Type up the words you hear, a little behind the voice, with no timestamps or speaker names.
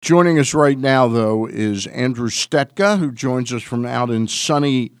Joining us right now, though, is Andrew Stetka, who joins us from out in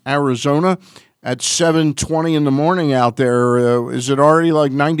sunny Arizona at 7:20 in the morning out there. Is it already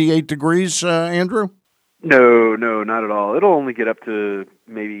like 98 degrees, Andrew? No, not at all. It'll only get up to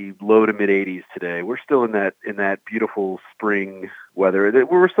maybe low to mid 80s today. We're still in that beautiful spring weather.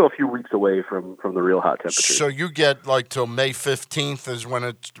 We're still a few weeks away from the real hot temperatures. So you get like till May 15th is when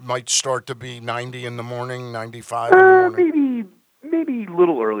it might start to be 90 in the morning, 95 in the morning? Maybe a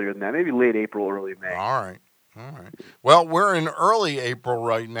little earlier than that. Maybe late April, early May. All right. Well, we're in early April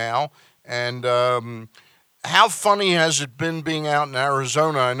right now, and how funny has it been being out in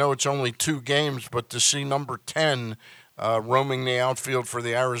Arizona? I know it's only 2 games, but to see number 10 roaming the outfield for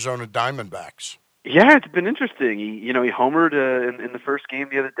the Arizona Diamondbacks. Yeah, it's been interesting. He homered in the first game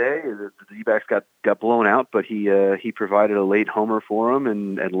the other day. The D-backs got blown out, but he provided a late homer for them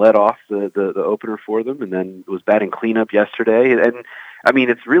and led off the opener for them, and then was batting cleanup yesterday. And I mean,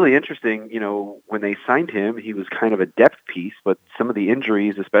 it's really interesting. When they signed him, he was kind of a depth piece, but some of the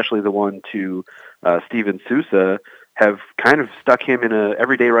injuries, especially the one to Steven Souza, have kind of stuck him in a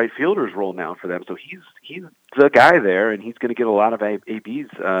everyday right fielder's role now for them. So he's the guy there, and he's going to get a lot of ABs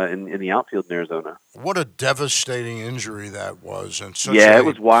in the outfield in Arizona. What a devastating injury that was. And it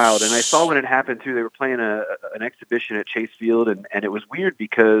was wild. And I saw when it happened, too. They were playing an exhibition at Chase Field, and it was weird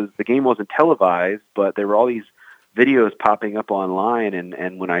because the game wasn't televised, but there were all these videos popping up online,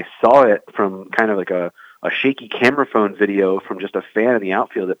 and when I saw it from kind of like a shaky camera phone video from just a fan in the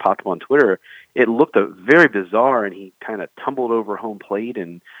outfield that popped up on Twitter, it looked very bizarre, and he kind of tumbled over home plate,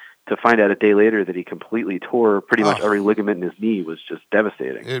 and to find out a day later that he completely tore pretty much every ligament in his knee was just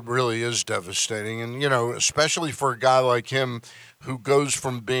devastating. It really is devastating, and especially for a guy like him who goes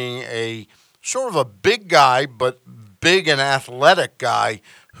from being a sort of a big guy, but big and athletic guy,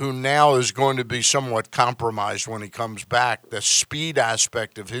 who now is going to be somewhat compromised when he comes back. The speed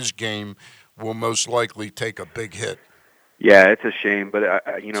aspect of his game will most likely take a big hit. Yeah, it's a shame, but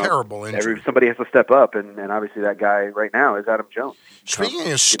terrible injury. Somebody has to step up, and obviously that guy right now is Adam Jones.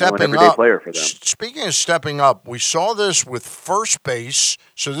 Speaking of stepping up, player for them. Speaking of stepping up, we saw this with first base.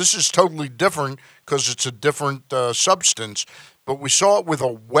 So this is totally different because it's a different substance. But we saw it with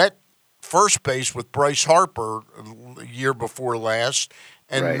a wet first base with Bryce Harper the year before last,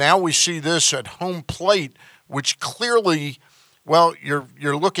 and now we see this at home plate, which clearly. Well,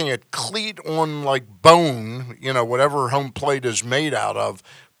 you're looking at cleat on like bone, whatever home plate is made out of,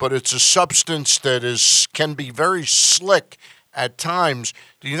 but it's a substance that can be very slick at times.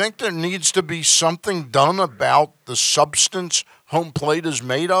 Do you think there needs to be something done about the substance home plate is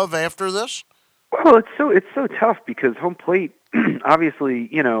made of after this? Well, it's so tough because home plate, obviously,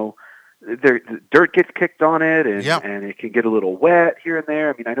 the dirt gets kicked on it, and it can get a little wet here and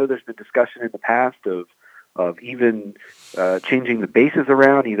there. I mean, I know there's been discussion in the past of even changing the bases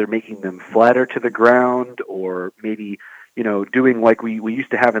around, either making them flatter to the ground or maybe, doing like we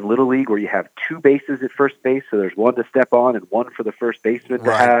used to have in Little League where you have 2 bases at first base, so there's one to step on and one for the first baseman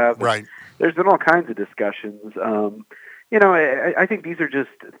to have. Right. There's been all kinds of discussions. I think these are just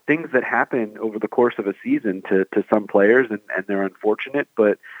things that happen over the course of a season to some players, and they're unfortunate,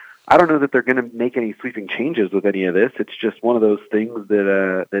 but I don't know that they're going to make any sweeping changes with any of this. It's just one of those things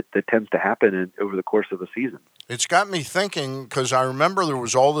that tends to happen over the course of a season. It's got me thinking because I remember there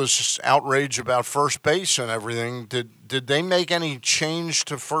was all this outrage about first base and everything. Did they make any change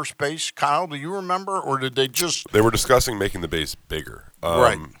to first base, Kyle? Do you remember, or did they just? They were discussing making the base bigger.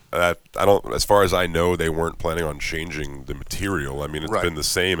 Right. I don't. As far as I know, they weren't planning on changing the material. I mean, it's been the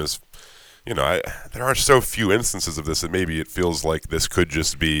same as. There are so few instances of this that maybe it feels like this could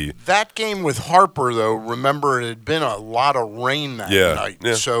just be... That game with Harper, though, remember it had been a lot of rain that night.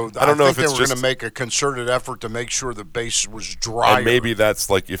 Yeah. So I don't know if they were going to make a concerted effort to make sure the base was dry. And maybe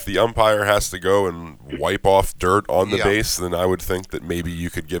that's like if the umpire has to go and wipe off dirt on the base, then I would think that maybe you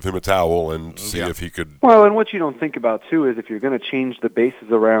could give him a towel and see if he could... Well, and what you don't think about, too, is if you're going to change the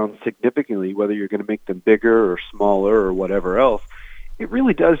bases around significantly, whether you're going to make them bigger or smaller or whatever else, it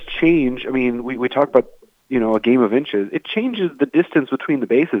really does change. I mean, we talk about, a game of inches. It changes the distance between the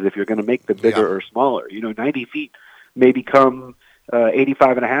bases if you're going to make them bigger or smaller. 90 feet may become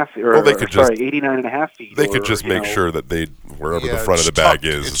 85 and a half, 89 and a half feet. They could just make sure that wherever the front of the bag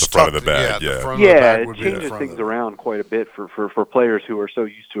is the front of the bag. It changes things around quite a bit for players who are so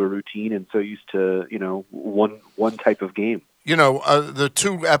used to a routine and so used to, one type of game. The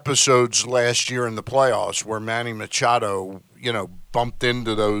 2 episodes last year in the playoffs where Manny Machado, bumped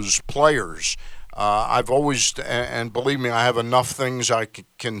into those players. I've always, and believe me, I have enough things I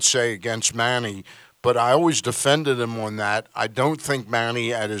can say against Manny, but I always defended him on that. I don't think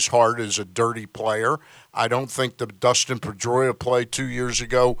Manny at his heart is a dirty player. I don't think the Dustin Pedroia play 2 years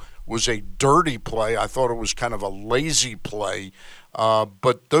ago was a dirty play. I thought it was kind of a lazy play.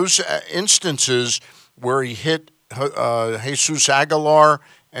 But those instances where he hit Jesus Aguilar,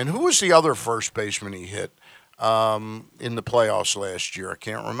 and who was the other first baseman he hit in the playoffs last year? I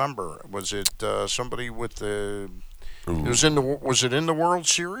can't remember. Was it somebody with the? Was it in the World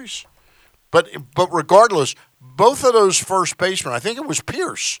Series? But regardless, both of those first basemen, I think it was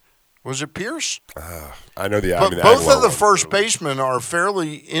Pierce. Was it Pierce? I know the. But both of the first basemen are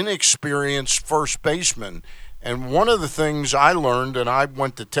fairly inexperienced first basemen. And one of the things I learned, and I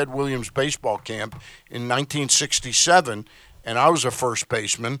went to Ted Williams baseball camp in 1967, and I was a first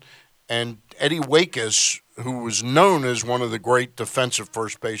baseman, and Eddie Wakus, who was known as one of the great defensive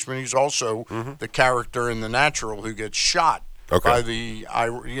first basemen, he's also the character in The Natural who gets shot by the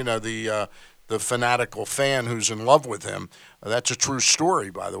fanatical fan who's in love with him. That's a true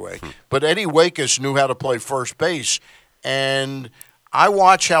story, by the way. But Eddie Wakus knew how to play first base, and I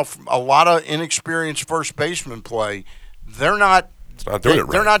watch how a lot of inexperienced first basemen play. They're not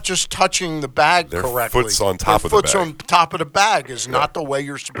just touching the bag correctly. Foot's on top of the bag. Foot's on top of the bag is not the way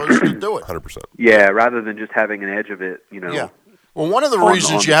you're supposed to do it. 100%. Yeah, rather than just having an edge of it, Yeah. Well, one of the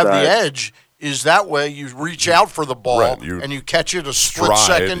reasons you have the edge is that way you reach out for the ball and you catch it a split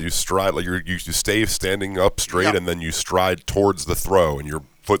second. You stride, like you stay standing up straight, and then you stride towards the throw, and your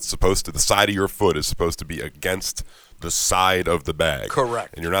foot's the side of your foot is supposed to be against the side of the bag.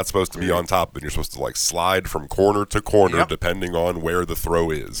 Correct. And you're not supposed to be on top of it. You're supposed to slide from corner to corner depending on where the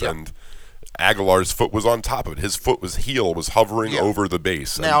throw is. Yep. And Aguilar's foot was on top of it. His heel was hovering over the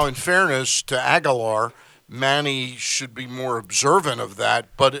base. Now, in fairness to Aguilar, Manny should be more observant of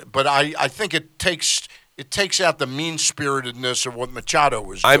that, but I think it takes out the mean-spiritedness of what Machado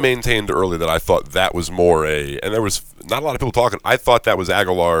was doing. I maintained early that I thought that was more and there was not a lot of people talking. I thought that was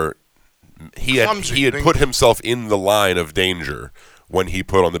Aguilar. He had put himself in the line of danger when he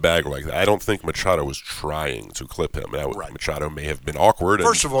put on the bag like that. I don't think Machado was trying to clip him. Machado may have been awkward.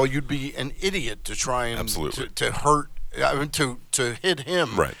 First of all, you'd be an idiot to try and to hurt. I mean, to hit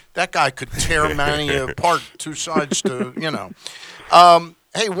him. Right. That guy could tear Manny apart two sides to,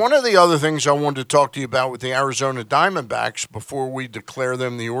 Hey, one of the other things I wanted to talk to you about with the Arizona Diamondbacks before we declare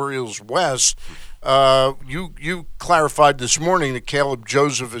them the Orioles West, you clarified this morning that Caleb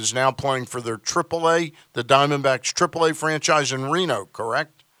Joseph is now playing for their AAA, the Diamondbacks AAA franchise in Reno,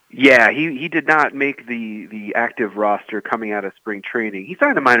 correct? Yeah, he did not make the active roster coming out of spring training. He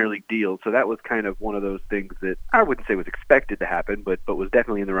signed a minor league deal, so that was kind of one of those things that I wouldn't say was expected to happen, but was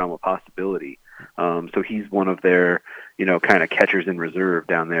definitely in the realm of possibility. So he's one of their, kind of catchers in reserve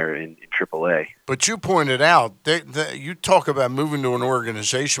down there in AAA. But you pointed out, you talk about moving to an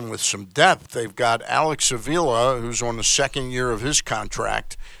organization with some depth. They've got Alex Avila, who's on the second year of his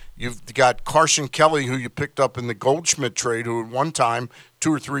contract. You've got Carson Kelly, who you picked up in the Goldschmidt trade, who at one time,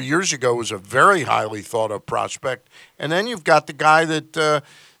 2 or 3 years ago, was a very highly thought-of prospect. And then you've got the guy that the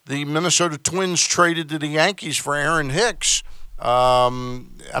Minnesota Twins traded to the Yankees for Aaron Hicks.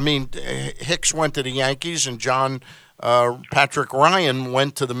 Hicks went to the Yankees, and Patrick Ryan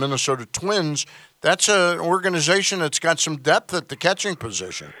went to the Minnesota Twins. That's an organization that's got some depth at the catching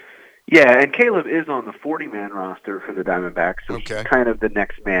position. Yeah, and Caleb is on the 40-man roster for the Diamondbacks, so he's kind of the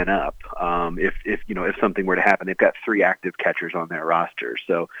next man up. If something were to happen, they've got 3 active catchers on their roster,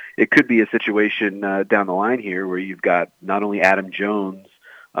 so it could be a situation down the line here where you've got not only Adam Jones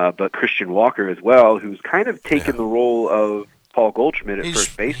but Christian Walker as well, who's kind of taken the role of Paul Goldschmidt at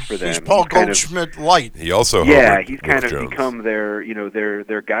first base for them. He's Paul Goldschmidt light. He also he's kind of become their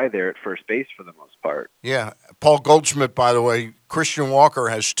guy there at first base for the most part. Yeah, Paul Goldschmidt, by the way, Christian Walker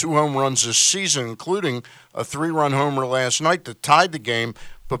has 2 home runs this season, including a 3-run homer last night that tied the game.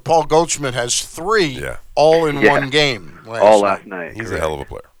 But Paul Goldschmidt has 3 all in one game last night. He's a hell of a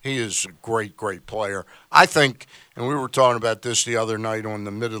player. He is a great, great player. I think, and we were talking about this the other night on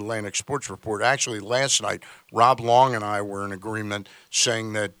the Mid-Atlantic Sports Report. Actually, last night, Rob Long and I were in agreement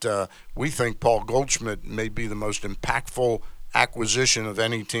saying that we think Paul Goldschmidt may be the most impactful acquisition of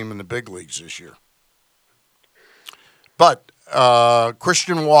any team in the big leagues this year. But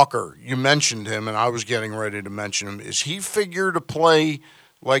Christian Walker, you mentioned him, and I was getting ready to mention him. Is he figured to play,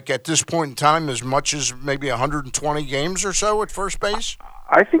 at this point in time, as much as maybe 120 games or so at first base?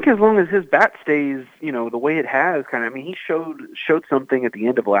 I think as long as his bat stays, the way it has, he showed something at the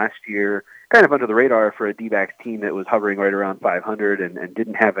end of last year, kind of under the radar for a D-backs team that was hovering right around 500 and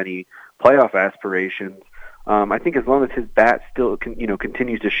didn't have any playoff aspirations. I think as long as his bat still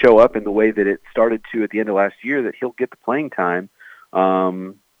continues to show up in the way that it started to at the end of last year, that he'll get the playing time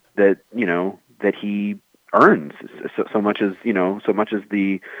that he earns so much as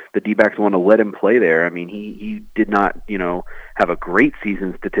the D-backs want to let him play there. I mean, he did not have a great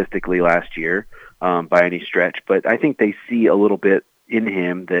season statistically last year by any stretch, but I think they see a little bit in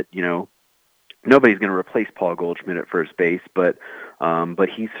him that nobody's going to replace Paul Goldschmidt at first base, but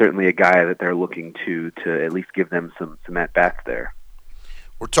he's certainly a guy that they're looking to at least give them some at bats there.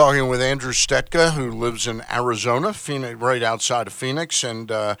 We're talking with Andrew Stetka, who lives in Arizona, Phoenix, right outside of Phoenix,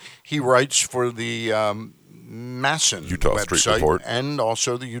 and he writes for the Masson Eutaw website Street Report and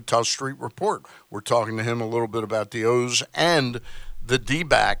also the Eutaw Street Report. We're talking to him a little bit about the O's and the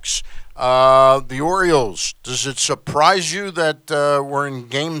D-backs. The Orioles, does it surprise you that we're in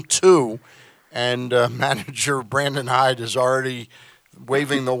Game 2 and manager Brandon Hyde is already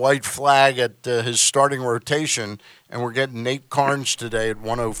waving the white flag at his starting rotation, and we're getting Nate Carnes today at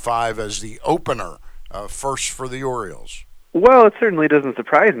 1:05 as the opener, first for the Orioles? Well, it certainly doesn't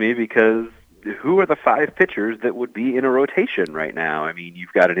surprise me because who are the 5 pitchers that would be in a rotation right now? I mean,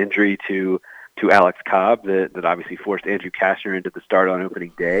 you've got an injury to Alex Cobb that obviously forced Andrew Cashner into the start on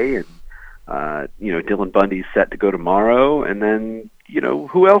opening day, and Dylan Bundy's set to go tomorrow, and then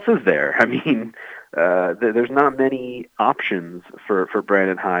who else is there? I mean, there's not many options for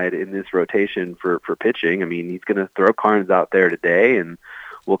Brandon Hyde in this rotation for pitching. I mean, he's going to throw Carnes out there today, and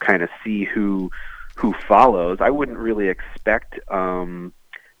we'll kind of see who follows. I wouldn't really expect him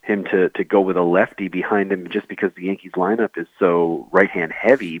to go with a lefty behind him just because the Yankees lineup is so right-hand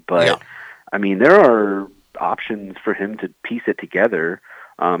heavy. But, yeah. I mean, there are options for him to piece it together.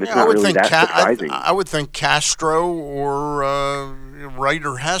 It's not really that surprising. I would think Castro or Wright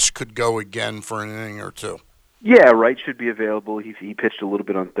or Hess could go again for an inning or two. Yeah, Wright should be available. He pitched a little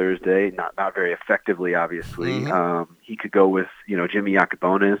bit on Thursday, not very effectively, obviously. Mm-hmm. He could go with Jimmy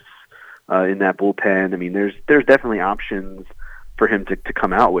Yacobonis in that bullpen. I mean, there's definitely options for him to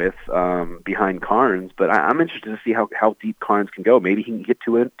come out with behind Carnes, but I'm interested to see how deep Carnes can go. Maybe he can get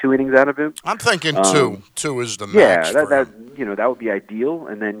two innings out of him. I'm thinking two is the max. Yeah, that would be ideal,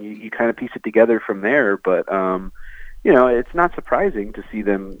 and then you kind of piece it together from there. But it's not surprising to see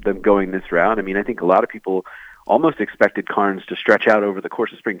them going this route. I mean, I think a lot of people almost expected Carnes to stretch out over the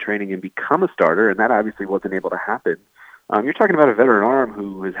course of spring training and become a starter, and that obviously wasn't able to happen. You're talking about a veteran arm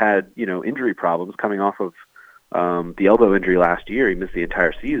who has had injury problems coming off of the elbow injury last year. He missed the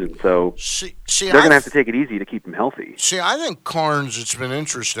entire season, so they're going to have to take it easy to keep him healthy. See, I think Carnes, it's been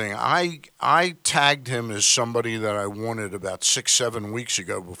interesting. I tagged him as somebody that I wanted about 6-7 weeks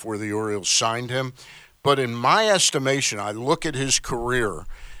ago before the Orioles signed him. But in my estimation, I look at his career.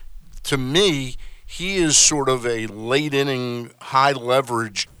 To me, he is sort of a late-inning,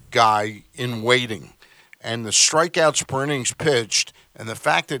 high-leverage guy in waiting. And the strikeouts per innings pitched, and the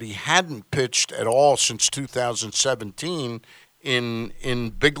fact that he hadn't pitched at all since 2017 in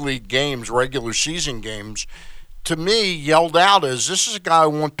big league games, regular season games, to me yelled out as this is a guy I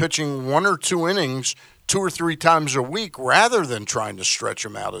want pitching 1 or 2 innings 2 or 3 times a week rather than trying to stretch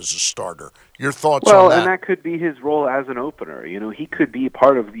him out as a starter. Your thoughts on that? Well, and that could be his role as an opener. He could be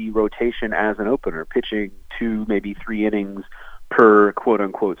part of the rotation as an opener, pitching 2, maybe 3 innings per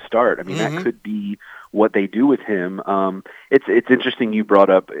quote-unquote start. I mean, that could be what they do with him. It's interesting you brought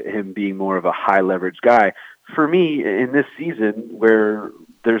up him being more of a high-leverage guy. For me, in this season, where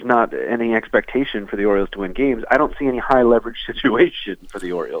there's not any expectation for the Orioles to win games, I don't see any high-leverage situation for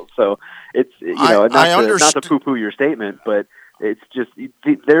the Orioles. So it's, not to poo-poo your statement, but it's just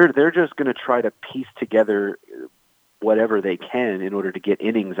they're just going to try to piece together whatever they can in order to get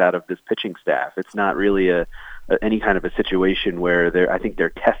innings out of this pitching staff. It's not really any kind of a situation where I think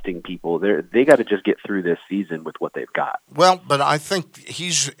they're testing people. They got to just get through this season with what they've got. Well, but I think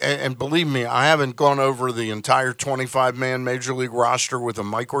and believe me, I haven't gone over the entire 25-man Major League roster with a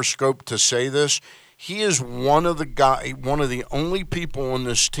microscope to say this. He is one of the only people on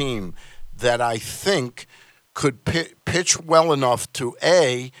this team that I think could pitch well enough to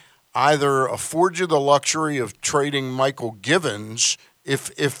either afford you the luxury of trading Michael Givens if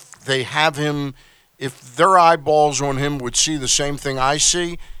they have him. If their eyeballs on him would see the same thing I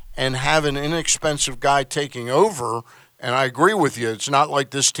see and have an inexpensive guy taking over, and I agree with you, it's not like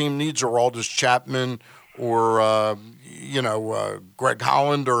this team needs Aroldis Chapman or, Greg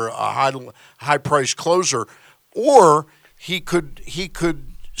Holland or a high-priced closer, or he could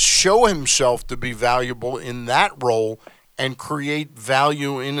show himself to be valuable in that role and create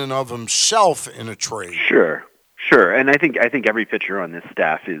value in and of himself in a trade. Sure. And I think every pitcher on this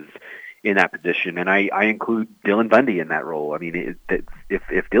staff is in that position, and I include Dylan Bundy in that role. I mean,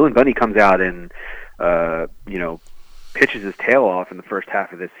 if Dylan Bundy comes out and pitches his tail off in the first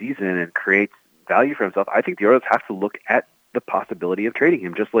half of this season and creates value for himself, I think the Orioles have to look at the possibility of trading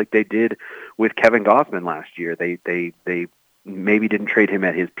him, just like they did with Kevin Gossman last year. They maybe didn't trade him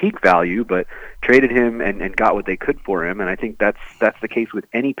at his peak value, but traded him and got what they could for him. And I think that's the case with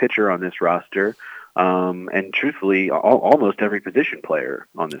any pitcher on this roster. And truthfully, almost every position player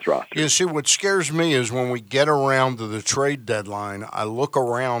on this roster. You see, what scares me is when we get around to the trade deadline, I look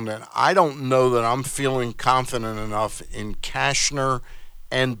around and I don't know that I'm feeling confident enough in Cashner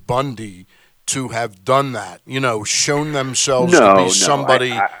and Bundy to have done that, shown themselves to be somebody,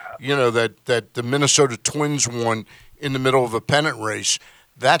 that the Minnesota Twins won in the middle of a pennant race.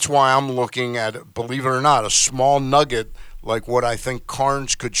 That's why I'm looking at, believe it or not, a small nugget like what I think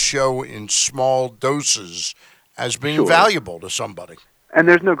Carnes could show in small doses as being valuable to somebody. And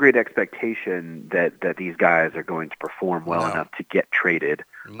there's no great expectation that these guys are going to perform well enough to get traded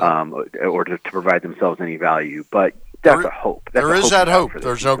or to provide themselves any value. But that's a hope. There is that hope.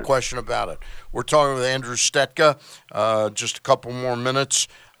 There's no question about it. We're talking with Andrew Stetka. Just a couple more minutes.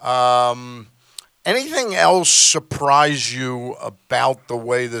 Anything else surprise you about the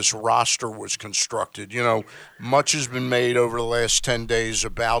way this roster was constructed? Much has been made over the last 10 days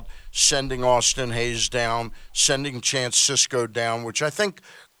about sending Austin Hayes down, sending Chance Sisco down, which I think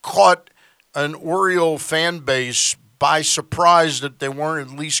caught an Oriole fan base by surprise that they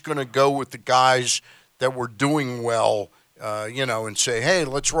weren't at least going to go with the guys that were doing well, and say, hey,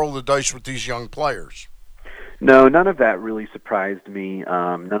 let's roll the dice with these young players. No, none of that really surprised me.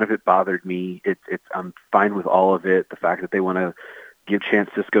 None of it bothered me. I'm fine with all of it. The fact that they want to give Chance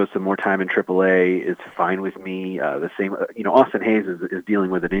Sisco some more time in AAA is fine with me. The same, Austin Hayes is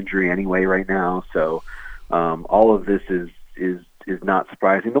dealing with an injury anyway right now, so all of this is not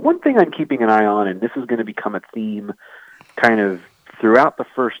surprising. The one thing I'm keeping an eye on, and this is going to become a theme kind of throughout the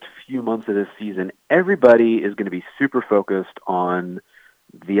first few months of this season, everybody is going to be super focused on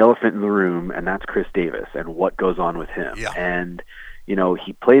the elephant in the room, and that's Chris Davis and what goes on with him. Yeah. And,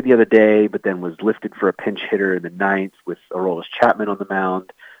 he played the other day, but then was lifted for a pinch hitter in the ninth with Aroldis Chapman on the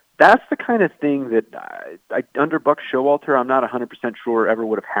mound. That's the kind of thing that under Buck Showalter, I'm not 100% sure ever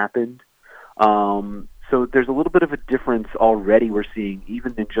would have happened. So there's a little bit of a difference already we're seeing,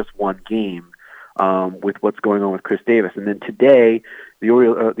 even in just one game, with what's going on with Chris Davis. And then today, the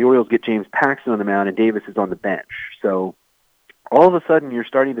Orioles get James Paxton on the mound, and Davis is on the bench. So all of a sudden, you're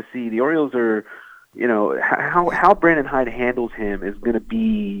starting to see the Orioles are, how Brandon Hyde handles him is going to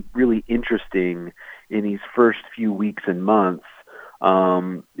be really interesting in these first few weeks and months.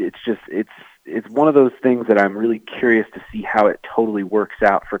 It's one of those things that I'm really curious to see how it totally works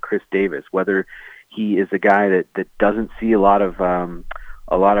out for Chris Davis, whether he is a guy that doesn't see a lot of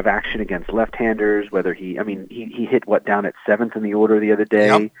action against left-handers, whether he hit down at 7th in the order the other day.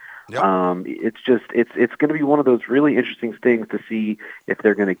 Yep. It's going to be one of those really interesting things to see if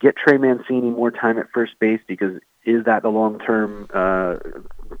they're going to get Trey Mancini more time at first base, because is that the long-term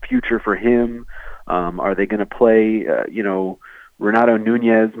future for him? Are they going to play, Renato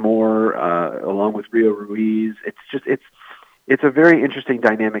Nunez more along with Rio Ruiz? It's a very interesting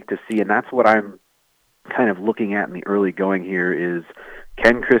dynamic to see, and that's what I'm kind of looking at in the early going here is,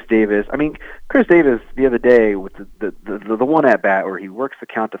 can Chris Davis the other day with the one at bat where he works the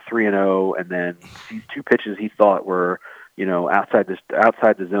count to 3-0 and then sees two pitches he thought were outside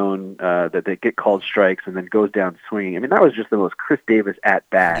the zone that they get called strikes, and then goes down swinging. That was just the most Chris Davis at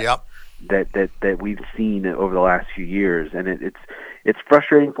bat that we've seen over the last few years, and it's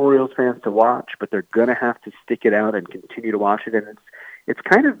frustrating for Orioles fans to watch, but they're going to have to stick it out and continue to watch it. And it's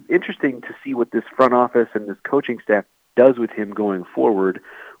kind of interesting to see what this front office and this coaching staff does with him going forward,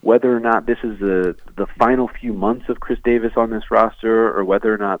 whether or not this is the final few months of Chris Davis on this roster, or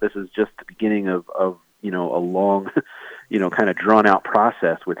whether or not this is just the beginning of a long, kind of drawn out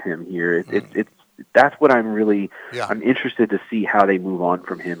process with him here. That's what I'm interested to see how they move on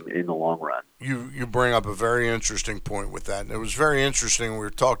from him in the long run. You bring up a very interesting point with that. And it was very interesting. We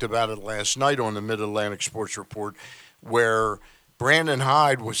talked about it last night on the Mid-Atlantic Sports Report, where Brandon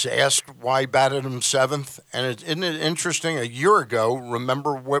Hyde was asked why he batted him 7th. And isn't it interesting? A year ago,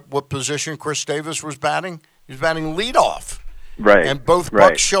 remember what position Chris Davis was batting? He was batting leadoff. Right. And both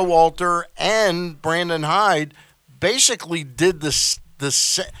Buck Showalter and Brandon Hyde basically did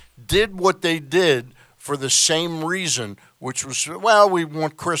what they did for the same reason, which was, we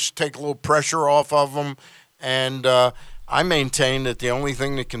want Chris to take a little pressure off of him. And I maintain that the only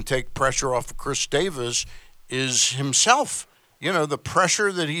thing that can take pressure off of Chris Davis is himself. The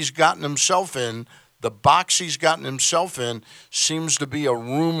pressure that he's gotten himself in, the box he's gotten himself in, seems to be a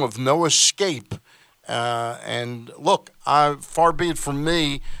room of no escape. And look, far be it from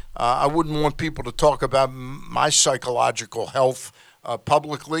me, I wouldn't want people to talk about my psychological health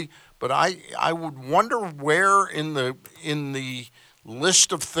publicly. But I would wonder where in the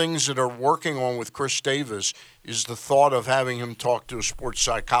list of things that are working on with Chris Davis is the thought of having him talk to a sports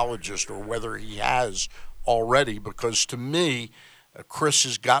psychologist, or whether he has already. Because to me, Chris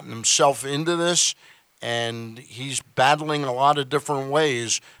has gotten himself into this, and he's battling a lot of different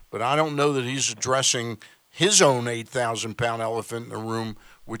ways, but I don't know that he's addressing his own 8,000-pound elephant in the room,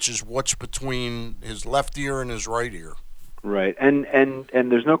 which is what's between his left ear and his right ear. Right, and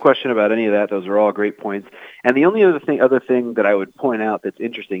there's no question about any of that. Those are all great points. And the only other thing that I would point out that's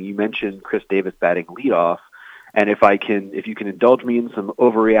interesting, you mentioned Chris Davis batting leadoff, and if you can indulge me in some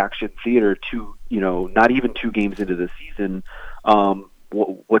overreaction theater, not even 2 games into the season,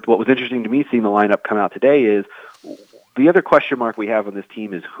 what was interesting to me seeing the lineup come out today is the other question mark we have on this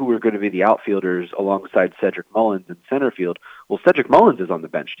team is who are going to be the outfielders alongside Cedric Mullins in center field. Well, Cedric Mullins is on the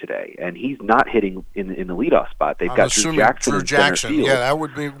bench today, and he's not hitting in the leadoff spot. They've got Drew Jackson in center field. Yeah, that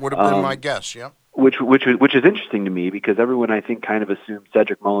would have been my guess. Yeah, which is interesting to me, because everyone, I think, kind of assumed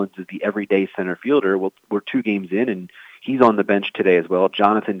Cedric Mullins is the everyday center fielder. Well, we're 2 games in, and he's on the bench today as well.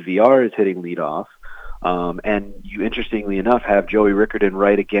 Jonathan VR is hitting leadoff. And you, interestingly enough, have Joey Rickerton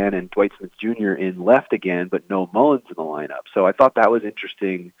right again and Dwight Smith Jr. in left again, but no Mullins in the lineup. So I thought that was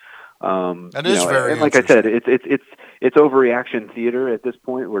interesting. That is very and like I said, it's overreaction theater at this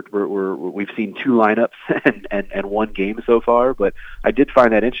point. We've seen 2 lineups and 1 game so far, but I did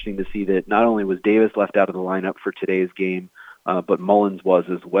find that interesting to see that not only was Davis left out of the lineup for today's game, but Mullins was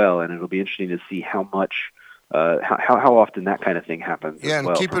as well. And it'll be interesting to see how much, how often that kind of thing happens. Yeah, as and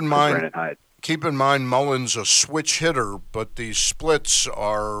well keep in mind. Keep in mind, Mullins a switch hitter, but the splits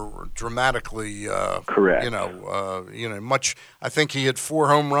are dramatically correct. Much. I think he had 4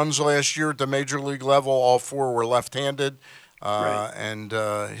 home runs last year at the major league level. All 4 were left-handed, right. and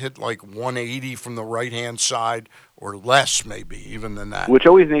hit like 180 from the right-hand side, or less, maybe even than that. Which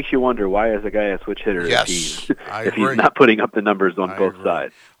always makes you wonder, why is a guy a switch hitter yes, if he's not putting up the numbers on both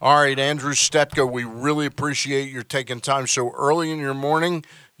sides? All right, Andrew Stetka, we really appreciate your taking time so early in your morning.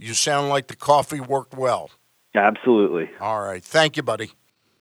 You sound like the coffee worked well. Absolutely. All right. Thank you, buddy.